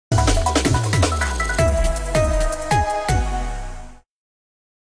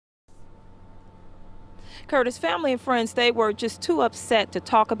Curtis, family and friends, they were just too upset to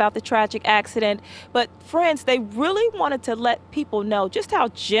talk about the tragic accident. But friends, they really wanted to let people know just how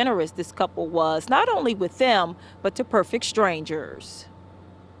generous this couple was, not only with them, but to perfect strangers.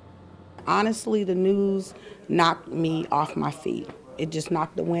 Honestly, the news knocked me off my feet. It just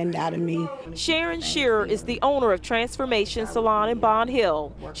knocked the wind out of me. Sharon Shearer is the owner of Transformation Salon in Bond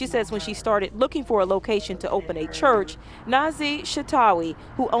Hill. She says when she started looking for a location to open a church, Nazi Shatawi,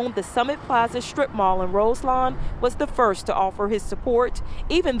 who owned the Summit Plaza strip mall in Roselawn, was the first to offer his support,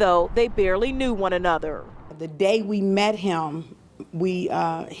 even though they barely knew one another. The day we met him,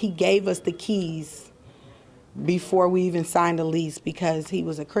 he gave us the keys before we even signed a lease, because he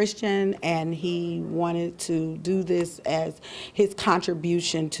was a Christian and he wanted to do this as his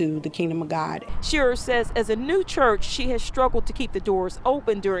contribution to the kingdom of God. Shearer says as a new church, she has struggled to keep the doors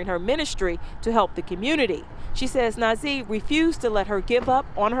open during her ministry to help the community. She says Nazi refused to let her give up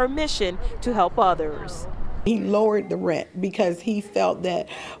on her mission to help others. He lowered the rent because he felt that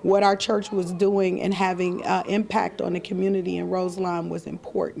what our church was doing and having impact on the community in Roselawn was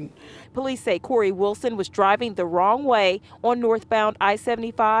important. Police say Corey Wilson was driving the wrong way on northbound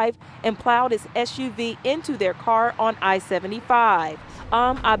I-75 and plowed his SUV into their car on I-75.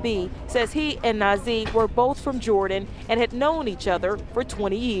 Abi says he and Nazi were both from Jordan and had known each other for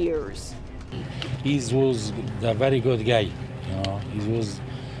 20 years. He was a very good guy, he was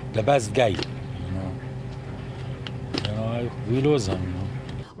the best guy. We lose him.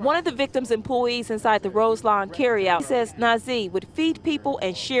 One of the victim's employees inside the Roselawn carryout says Nazi would feed people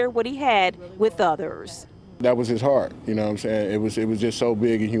and share what he had with others. That was his heart, you know what I'm saying? It was just so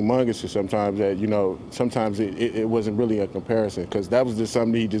big and humongous sometimes that, sometimes it wasn't really a comparison, because that was just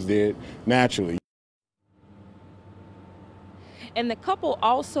something he just did naturally. And the couple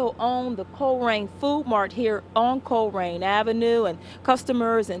also owned the Coleraine Food Mart here on Coleraine Avenue, and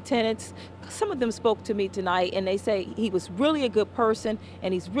customers and tenants, some of them spoke to me tonight, and they say he was really a good person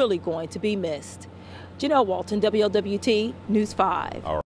and he's really going to be missed. Janelle Walton, WLWT News 5.